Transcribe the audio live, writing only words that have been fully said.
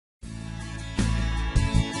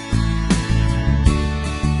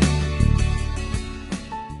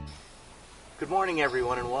morning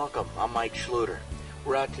everyone and welcome. I'm Mike Schlueter.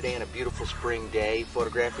 We're out today on a beautiful spring day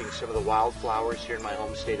photographing some of the wildflowers here in my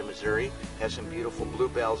home state of Missouri. Have some beautiful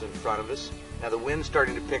bluebells in front of us. Now the wind's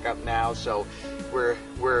starting to pick up now, so we're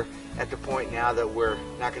at the point now that we're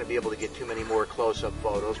not going to be able to get too many more close-up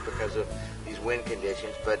photos because of these wind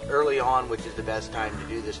conditions. But early on, which is the best time to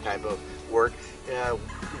do this type of work,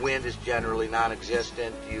 wind is generally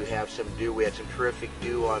non-existent. You have some dew. We had some terrific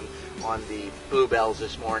dew on the bluebells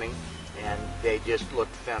this morning, and they just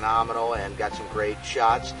looked phenomenal and got some great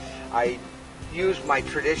shots. I used my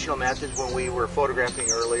traditional methods when we were photographing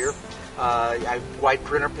earlier. White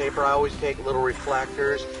printer paper I always take, little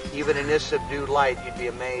reflectors. Even in this subdued light, you'd be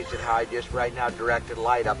amazed at how I just right now directed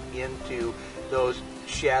light up into those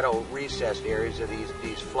shadow recessed areas of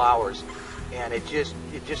these flowers. And it just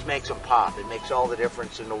makes them pop. It makes all the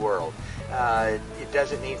difference in the world. It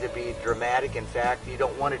doesn't need to be dramatic. In fact, you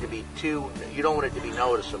don't want it to be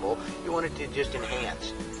noticeable. You want it to just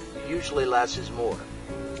enhance. Usually less is more.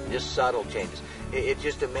 Just subtle changes. It's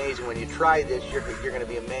just amazing. When you try this, you're going to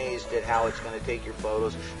be amazed at how it's going to take your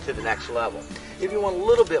photos to the next level. If you want a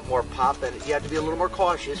little bit more pop, then you have to be a little more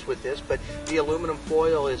cautious with this, but the aluminum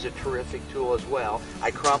foil is a terrific tool as well.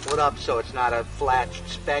 I crumple it up so it's not a flat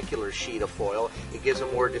specular sheet of foil. It gives a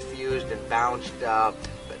more diffused and bounced,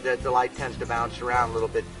 the light tends to bounce around a little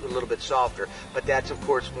bit softer, but that's of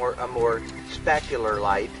course a more specular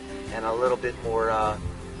light and a little bit more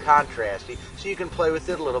contrasty, so you can play with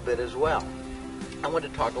it a little bit as well. I want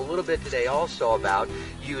to talk a little bit today also about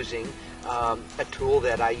using a tool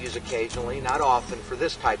that I use occasionally, not often for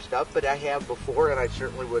this type stuff, but I have before, and I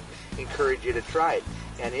certainly would encourage you to try it.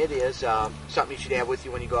 And it is something you should have with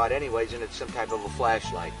you when you go out anyways, and it's some type of a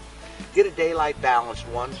flashlight. Get a daylight balanced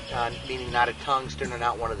one, meaning not a tungsten or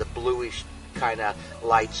not one of the bluish kind of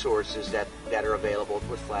light sources that are available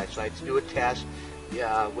with flashlights. Do a test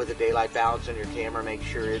with a daylight balance on your camera. Make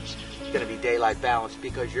sure it's going to be daylight balanced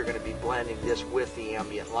because you're going to be blending this with the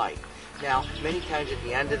ambient light. Now, many times at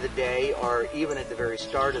the end of the day or even at the very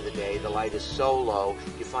start of the day, the light is so low,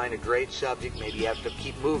 you find a great subject, maybe you have to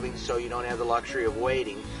keep moving so you don't have the luxury of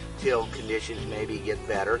waiting till conditions maybe get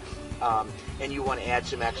better. And you want to add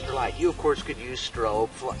some extra light. You of course could use strobe,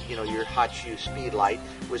 your hot shoe speed light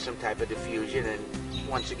with some type of diffusion, and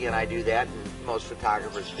once again I do that, and most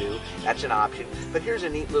photographers do. That's an option. But here's a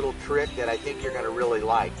neat little trick that I think you're going to really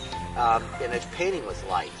like, and it's painting with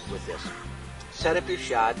light with this. Set up your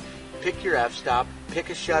shot, pick your f-stop, pick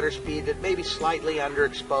a shutter speed that maybe slightly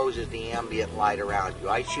underexposes the ambient light around you.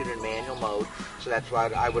 I shoot in manual mode, so that's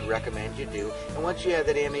what I would recommend you do. And once you have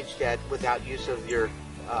that image that, without use of your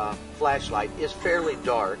flashlight, is fairly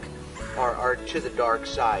dark, or to the dark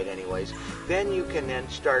side anyways, then you can then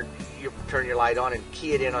turn your light on and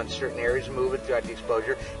key it in on certain areas, move it throughout the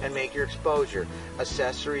exposure, and make your exposure.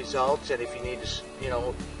 Assess the results, and if you need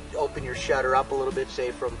to, open your shutter up a little bit,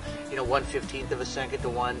 say from 1/15 of a second to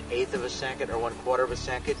 1/8 of a second or 1/4 of a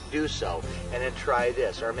second, do so, and then try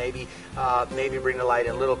this. Or maybe bring the light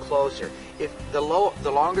in a little closer. If the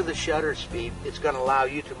longer the shutter speed, it's going to allow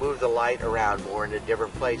you to move the light around more into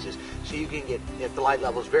different places. So you can get, if the light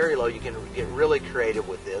level is very low, you can get really creative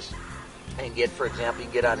with this and get, for example, you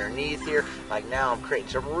get underneath here. Like now I'm creating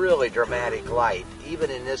some really dramatic light.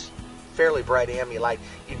 Even in this fairly bright ambient light,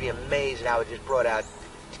 you'd be amazed how it just brought out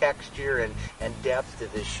texture and depth to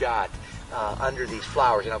this shot under these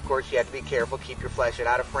flowers. And of course you have to be careful, keep your flashlight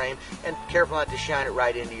out of frame, and careful not to shine it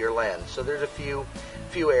right into your lens. So there's a few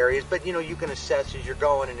areas, but you can assess as you're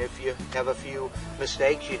going, and if you have a few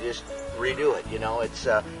mistakes, you just redo it.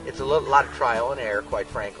 It's a lot of trial and error, quite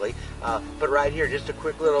frankly. But right here, just a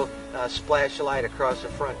quick little splash of light across the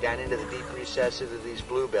front, down into the deep recesses of these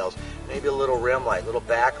bluebells. Maybe a little rim light, little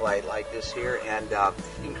backlight like this here, and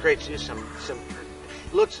you can create just some.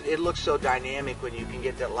 It looks so dynamic when you can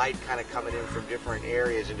get that light kind of coming in from different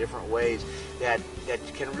areas and different ways that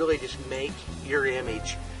can really just make your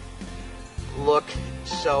image look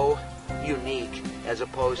so unique as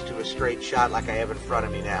opposed to a straight shot like I have in front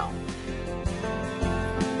of me now.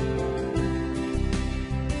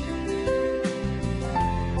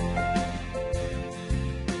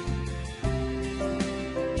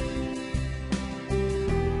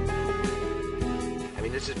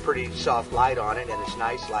 This is pretty soft light on it, and it's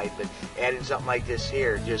nice light, but adding something like this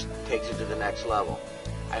here just takes it to the next level.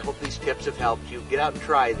 I hope these tips have helped you. Get out and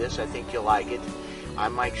try this. I think you'll like it.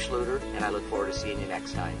 I'm Mike Schlueter, and I look forward to seeing you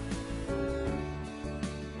next time.